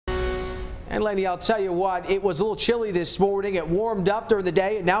And Lenny, I'll tell you what, it was a little chilly this morning. It warmed up during the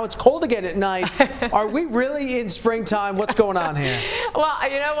day, and now it's cold again at night. Are we really in springtime? What's going on here? Well,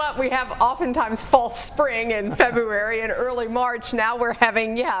 you know what? We have oftentimes false spring in February and early March. Now we're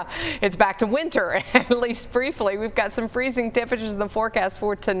having, it's back to winter, at least briefly. We've got some freezing temperatures in the forecast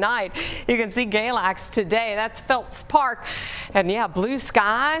for tonight. You can see Galax today. That's Phelps Park. And blue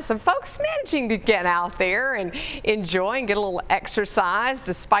skies. Some folks managing to get out there and enjoy and get a little exercise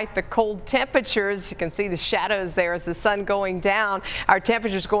despite the cold temperatures. You can see the shadows there as the sun going down. Our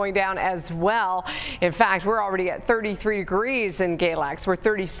temperatures going down as well. In fact, we're already at 33 degrees in Galax. We're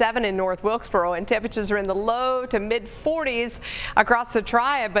 37 in North Wilkesboro, and temperatures are in the low to mid 40s across the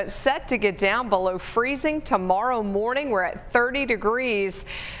Triad, but set to get down below freezing tomorrow morning. We're at 30 degrees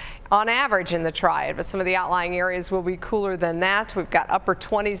on average in the Triad, but some of the outlying areas will be cooler than that. We've got upper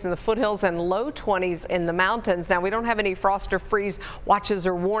 20s in the foothills and low 20s in the mountains. Now, we don't have any frost or freeze watches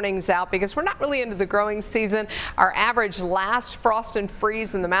or warnings out because we're not really into the growing season. Our average last frost and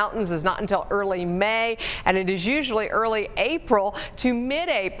freeze in the mountains is not until early May, and it is usually early April to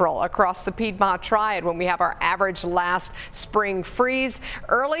mid-April across the Piedmont Triad when we have our average last spring freeze.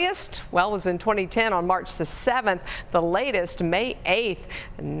 Earliest, was in 2010 on March the 7th. The latest, May 8th,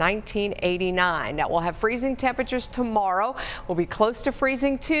 1989. Now, we'll have freezing temperatures tomorrow. We'll be close to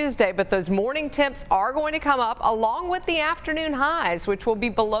freezing Tuesday, but those morning temps are going to come up along with the afternoon highs, which will be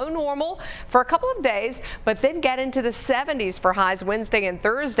below normal for a couple of days, but then get into the 70s for highs Wednesday and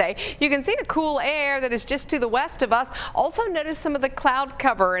Thursday. You can see the cool air that is just to the west of us. Also notice some of the cloud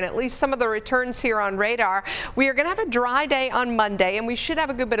cover and at least some of the returns here on radar. We are going to have a dry day on Monday, and we should have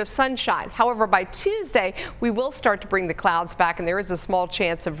a good bit of sunshine. However, by Tuesday, we will start to bring the clouds back, and there is a small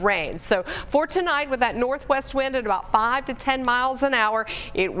chance of rain. So for tonight, with that northwest wind at about 5 to 10 miles an hour,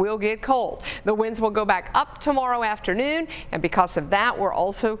 it will get cold. The winds will go back up tomorrow afternoon, and because of that, we're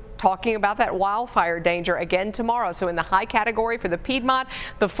also talking about that wildfire danger again tomorrow. So in the high category for the Piedmont,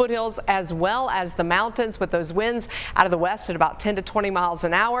 the foothills, as well as the mountains, with those winds out of the west at about 10 to 20 miles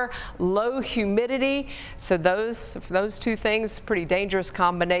an hour. Low humidity. So those two things, pretty dangerous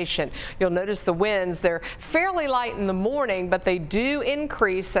combination. You'll notice the winds, they're fairly light in the morning, but they do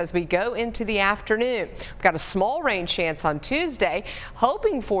increase as we go into the afternoon. We've got a small rain chance on Tuesday,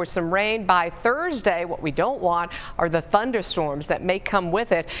 hoping for some rain by Thursday. What we don't want are the thunderstorms that may come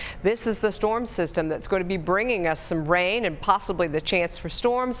with it. This is the storm system that's going to be bringing us some rain and possibly the chance for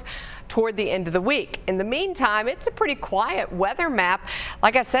storms toward the end of the week. In the meantime, it's a pretty quiet weather map.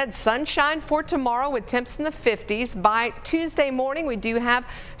 Like I said, sunshine for tomorrow with temps in the 50s. By Tuesday morning, we do have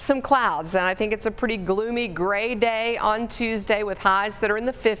some clouds, and I think it's a pretty gloomy gray day on Tuesday with highs that are in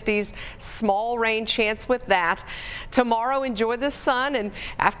the 50s. Small rain chance with that. Tomorrow, enjoy the sun, and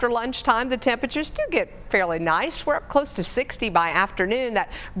after lunchtime, the temperatures do get fairly nice. We're up close to 60 by afternoon. That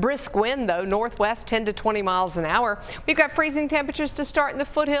brisk wind, though, northwest 10 to 20 miles an hour. We've got freezing temperatures to start in the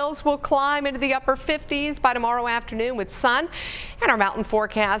foothills. We'll climb into the upper 50s by tomorrow afternoon with sun, and our mountain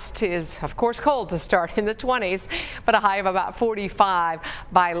forecast is, of course, cold to start in the 20s, but a high of about 45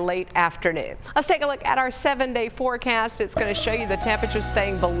 by late afternoon. Let's take a look at our 7-day forecast. It's going to show you the temperatures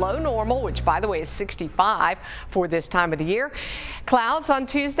staying below normal, which, by the way, is 65 for this time of the year. Clouds on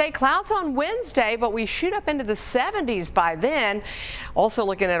Tuesday, clouds on Wednesday, but we shoot up into the 70s by then. Also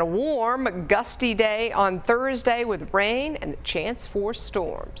looking at a warm, gusty day on Thursday with rain and the chance for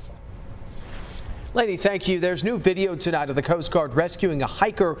storms. Lady, thank you. There's new video tonight of the Coast Guard rescuing a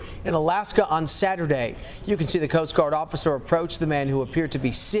hiker in Alaska on Saturday. You can see the Coast Guard officer approach the man who appeared to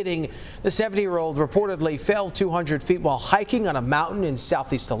be sitting. The 70-year-old reportedly fell 200 feet while hiking on a mountain in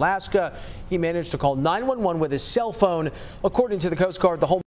southeast Alaska. He managed to call 911 with his cell phone. According to the Coast Guard, the whole